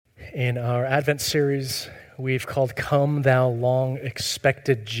in our Advent series we've called Come Thou Long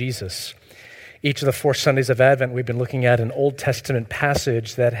Expected Jesus. Each of the 4 Sundays of Advent, we've been looking at an Old Testament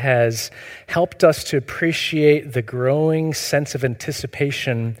passage that has helped us to appreciate the growing sense of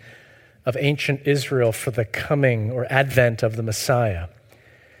anticipation of ancient Israel for the coming or advent of the Messiah.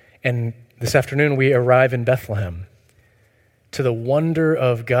 And this afternoon, we arrive in Bethlehem to the wonder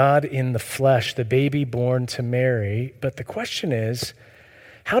of God in the flesh, the baby born to Mary. But the question is,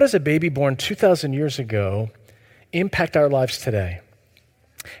 how does a baby born 2,000 years ago impact our lives today?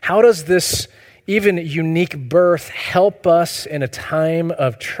 How does this even unique birth help us in a time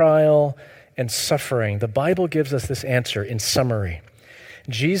of trial and suffering? The Bible gives us this answer in summary.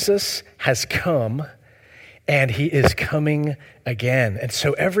 Jesus has come, and he is coming again. And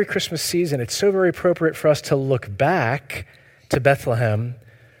so every Christmas season, it's so very appropriate for us to look back to Bethlehem,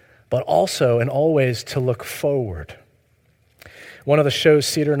 but also and always to look forward. One of the shows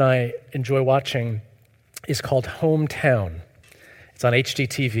Cedar and I enjoy watching is called Hometown. It's on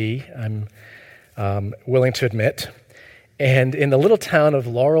HGTV, I'm willing to admit. And in the little town of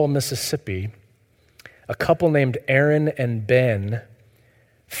Laurel, Mississippi, a couple named Aaron and Ben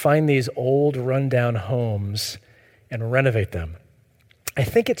find these old rundown homes and renovate them. I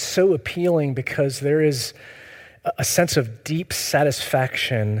think it's so appealing because there is a sense of deep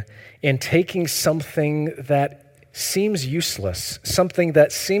satisfaction in taking something that seems useless, something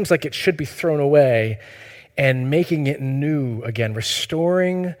that seems like it should be thrown away, and making it new again,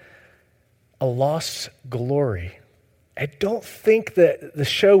 restoring a lost glory. I don't think that the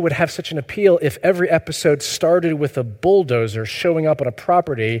show would have such an appeal if every episode started with a bulldozer showing up on a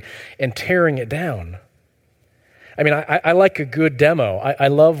property and tearing it down. I mean, I like a good demo. I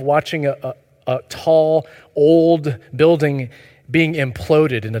love watching a tall, old building being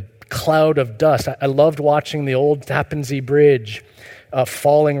imploded in a cloud of dust. I loved watching the old Tappan Zee Bridge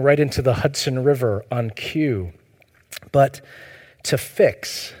falling right into the Hudson River on cue. But to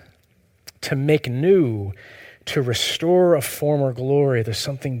fix, to make new, to restore a former glory, there's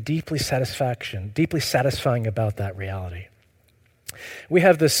something deeply satisfying about that reality. We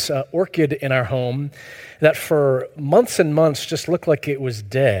have this orchid in our home that for months and months just looked like it was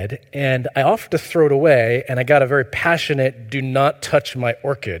dead, and I offered to throw it away, and I got a very passionate, do not touch my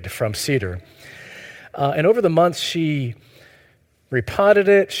orchid from Cedar. And over the months, she repotted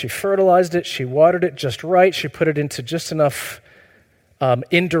it, she fertilized it, she watered it just right, she put it into just enough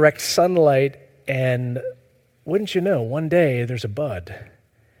indirect sunlight, and wouldn't you know, one day there's a bud.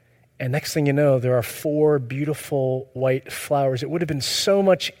 And next thing you know, there are 4 beautiful white flowers. It would have been so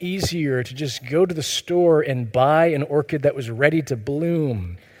much easier to just go to the store and buy an orchid that was ready to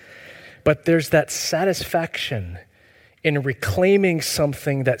bloom. But there's that satisfaction in reclaiming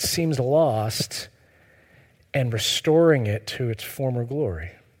something that seems lost and restoring it to its former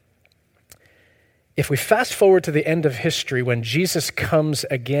glory. If we fast forward to the end of history, when Jesus comes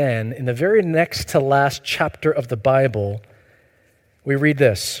again, in the very next to last chapter of the Bible, we read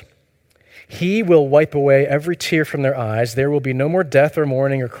this: He will wipe away every tear from their eyes. There will be no more death or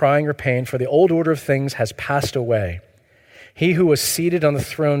mourning or crying or pain, for the old order of things has passed away. He who was seated on the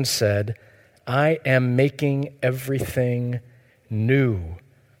throne said, I am making everything new.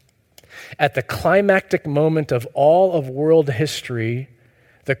 At the climactic moment of all of world history,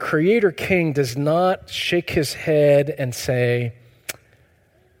 the Creator King does not shake his head and say,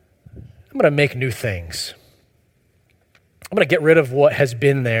 I'm going to make new things. I'm going to get rid of what has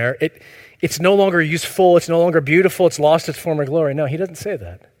been there. It's no longer useful. It's no longer beautiful. It's lost its former glory. No, he doesn't say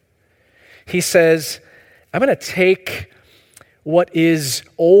that. He says, I'm going to take what is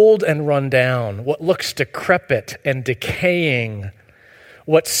old and run down, what looks decrepit and decaying,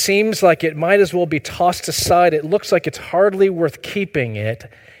 what seems like it might as well be tossed aside. It looks like it's hardly worth keeping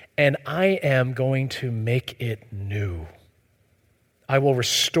it, and I am going to make it new. I will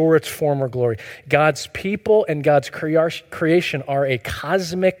restore its former glory. God's people and God's creation are a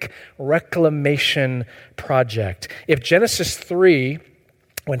cosmic reclamation project. If Genesis 3,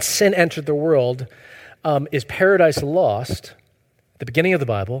 when sin entered the world, is paradise lost, the beginning of the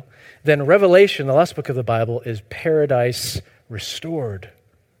Bible, then Revelation, the last book of the Bible, is paradise restored.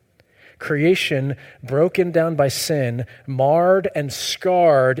 Creation, broken down by sin, marred and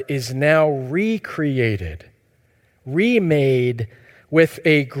scarred, is now recreated, remade with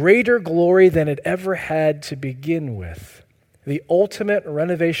a greater glory than it ever had to begin with. The ultimate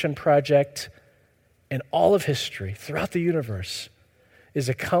renovation project in all of history, throughout the universe, is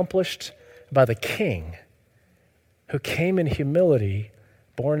accomplished by the King who came in humility,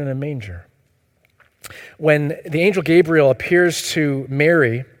 born in a manger. When the angel Gabriel appears to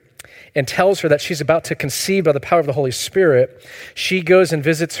Mary and tells her that she's about to conceive by the power of the Holy Spirit, she goes and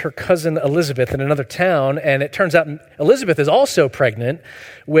visits her cousin Elizabeth in another town, and it turns out Elizabeth is also pregnant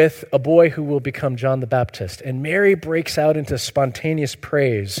with a boy who will become John the Baptist. And Mary breaks out into spontaneous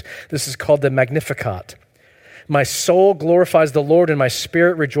praise. This is called the Magnificat. My soul glorifies the Lord, and my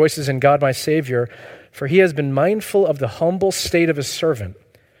spirit rejoices in God my Savior, for he has been mindful of the humble state of his servant.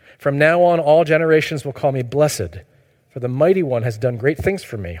 From now on, all generations will call me blessed, for the Mighty One has done great things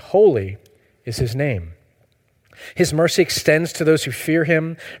for me. Holy is his name. His mercy extends to those who fear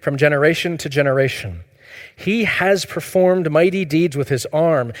him from generation to generation. He has performed mighty deeds with his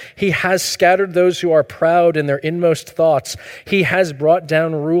arm. He has scattered those who are proud in their inmost thoughts. He has brought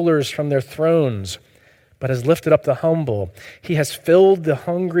down rulers from their thrones, but has lifted up the humble. He has filled the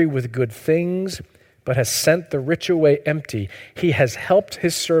hungry with good things, but has sent the rich away empty. He has helped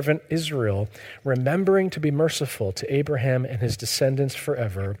his servant Israel, remembering to be merciful to Abraham and his descendants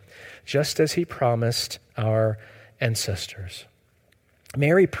forever, just as he promised our ancestors.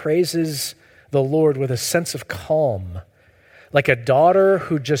 Mary praises the Lord with a sense of calm, like a daughter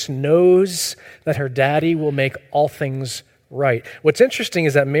who just knows that her daddy will make all things right. What's interesting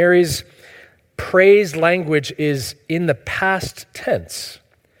is that Mary's praise language is in the past tense.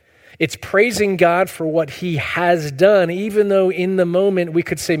 It's praising God for what he has done, even though in the moment we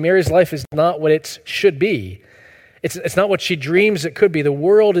could say Mary's life is not what it should be. It's not what she dreams it could be. The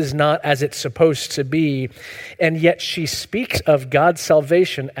world is not as it's supposed to be. And yet she speaks of God's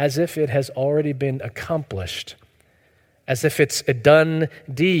salvation as if it has already been accomplished, as if it's a done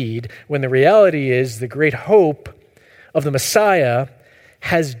deed, when the reality is the great hope of the Messiah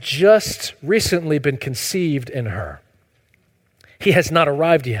has just recently been conceived in her. He has not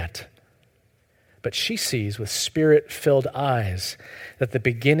arrived yet. But she sees with spirit-filled eyes that the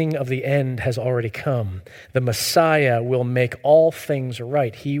beginning of the end has already come. The Messiah will make all things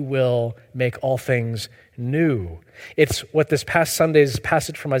right. He will make all things new. It's what this past Sunday's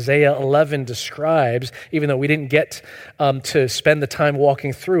passage from Isaiah 11 describes, even though we didn't get to spend the time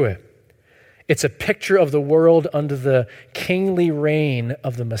walking through it. It's a picture of the world under the kingly reign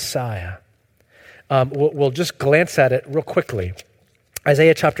of the Messiah. We'll just glance at it real quickly.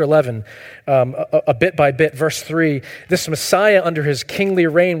 Isaiah chapter 11, a bit by bit, verse 3, this Messiah under his kingly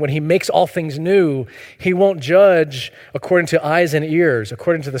reign, when he makes all things new, he won't judge according to eyes and ears,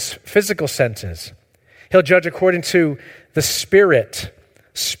 according to the physical senses. He'll judge according to the Spirit,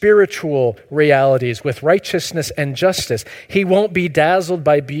 spiritual realities with righteousness and justice. He won't be dazzled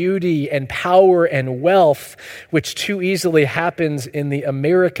by beauty and power and wealth, which too easily happens in the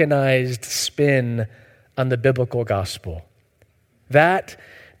Americanized spin on the biblical gospel. That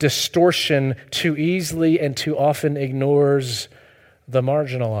distortion too easily and too often ignores the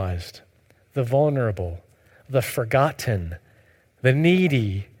marginalized, the vulnerable, the forgotten, the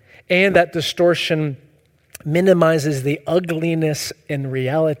needy, and that distortion minimizes the ugliness and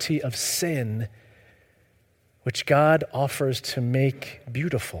reality of sin, which God offers to make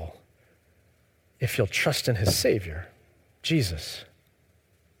beautiful if you'll trust in his Savior, Jesus.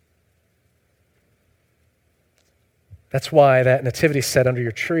 That's why that nativity set under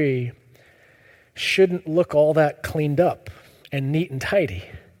your tree shouldn't look all that cleaned up and neat and tidy,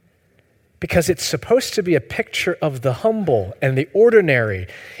 because it's supposed to be a picture of the humble and the ordinary.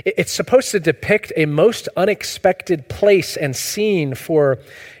 It's supposed to depict a most unexpected place and scene for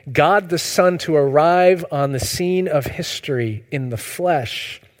God the Son to arrive on the scene of history in the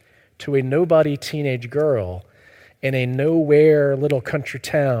flesh to a nobody teenage girl in a nowhere little country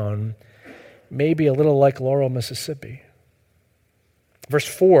town, maybe a little like Laurel, Mississippi. Verse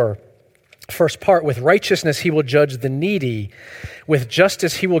 4, first part, with righteousness he will judge the needy. With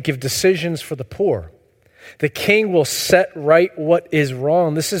justice he will give decisions for the poor. The king will set right what is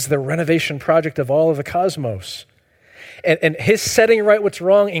wrong. This is the renovation project of all of the cosmos. And his setting right what's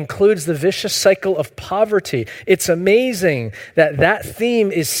wrong includes the vicious cycle of poverty. It's amazing that that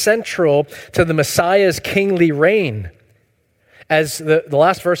theme is central to the Messiah's kingly reign. As the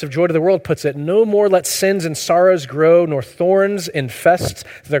last verse of Joy to the World puts it, no more let sins and sorrows grow, nor thorns infest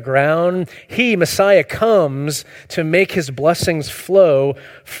the ground. He, Messiah, comes to make his blessings flow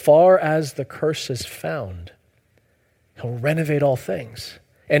far as the curse is found. He'll renovate all things.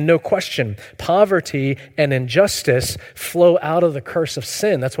 And no question, poverty and injustice flow out of the curse of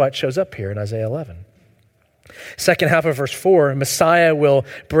sin. That's why it shows up here in Isaiah 11. Second half of verse 4, Messiah will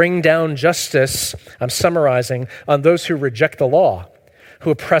bring down justice, I'm summarizing, on those who reject the law,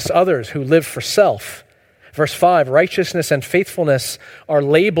 who oppress others, who live for self. Verse 5, righteousness and faithfulness are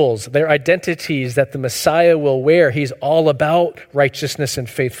labels, they're identities that the Messiah will wear. He's all about righteousness and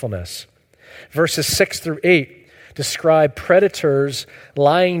faithfulness. Verses 6 through 8, describe predators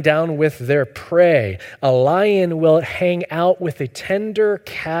lying down with their prey. A lion will hang out with a tender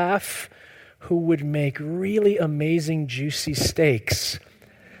calf who would make really amazing, juicy steaks,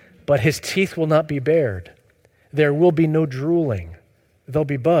 but his teeth will not be bared. There will be no drooling. There'll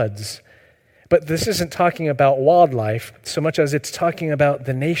be buds. But this isn't talking about wildlife so much as it's talking about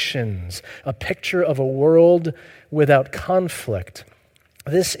the nations, a picture of a world without conflict.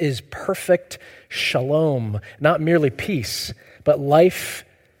 This is perfect shalom, not merely peace, but life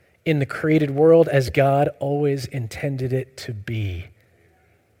in the created world as God always intended it to be.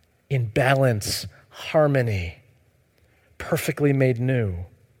 In balance, harmony, perfectly made new,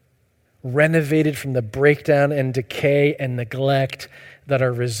 renovated from the breakdown and decay and neglect that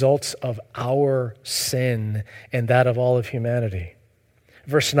are results of our sin and that of all of humanity.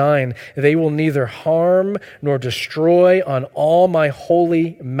 Verse 9, they will neither harm nor destroy on all my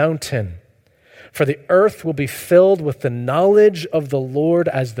holy mountain, for the earth will be filled with the knowledge of the Lord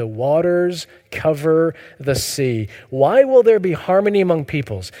as the waters cover the sea. Why will there be harmony among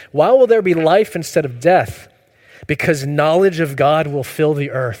peoples? Why will there be life instead of death? Because knowledge of God will fill the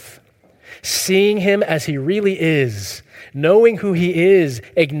earth. Seeing him as he really is, knowing who he is,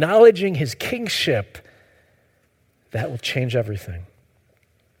 acknowledging his kingship, that will change everything.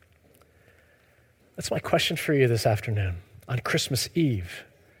 That's my question for you this afternoon on Christmas Eve.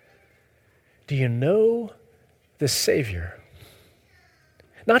 Do you know the Savior?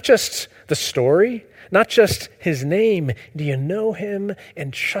 Not just the story, not just his name. Do you know him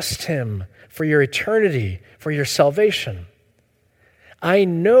and trust him for your eternity, for your salvation? I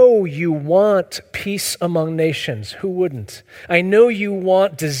know you want peace among nations. Who wouldn't? I know you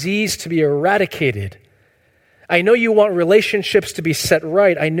want disease to be eradicated. I know you want relationships to be set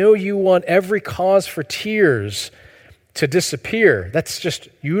right. I know you want every cause for tears to disappear. That's just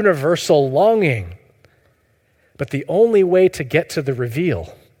universal longing. But the only way to get to the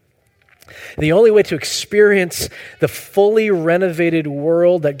reveal, the only way to experience the fully renovated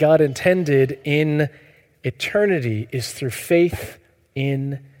world that God intended in eternity is through faith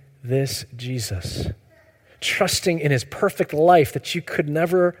in this Jesus. Trusting in his perfect life that you could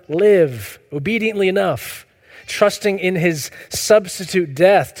never live obediently enough. Trusting in his substitute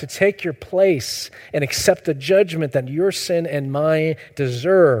death to take your place and accept the judgment that your sin and mine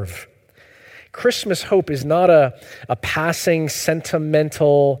deserve. Christmas hope is not a passing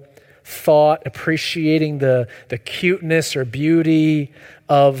sentimental thought appreciating the cuteness or beauty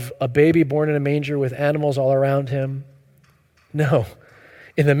of a baby born in a manger with animals all around him. No,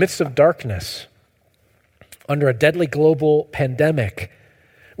 in the midst of darkness, under a deadly global pandemic,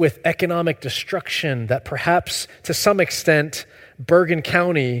 with economic destruction that perhaps to some extent Bergen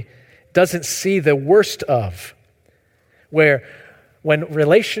County doesn't see the worst of, where when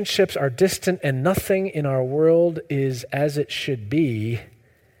relationships are distant and nothing in our world is as it should be,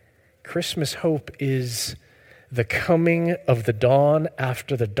 Christmas hope is the coming of the dawn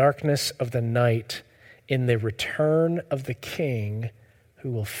after the darkness of the night in the return of the King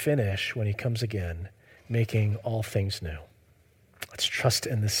who will finish when he comes again, making all things new. Let's trust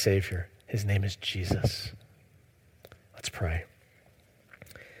in the Savior. His name is Jesus. Let's pray.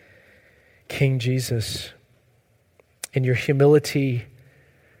 King Jesus, in your humility,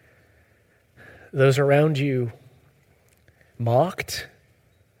 those around you mocked,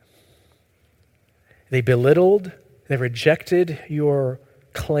 they belittled, they rejected your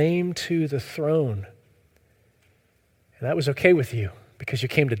claim to the throne. And that was okay with you because you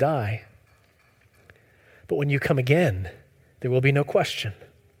came to die. But when you come again, there will be no question.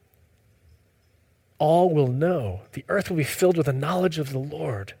 All will know. The earth will be filled with the knowledge of the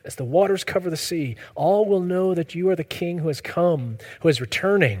Lord. As the waters cover the sea, all will know that you are the King who has come, who is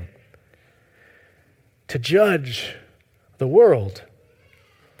returning to judge the world,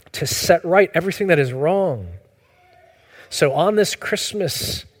 to set right everything that is wrong. So on this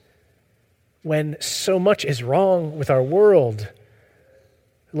Christmas, when so much is wrong with our world,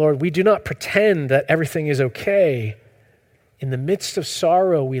 Lord, we do not pretend that everything is okay. In the midst of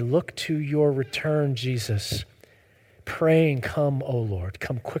sorrow, we look to your return, Jesus, praying, come, O Lord,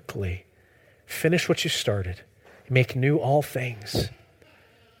 come quickly. Finish what you started. Make new all things,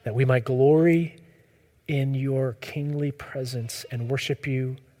 that we might glory in your kingly presence and worship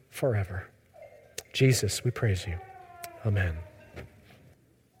you forever. Jesus, we praise you. Amen.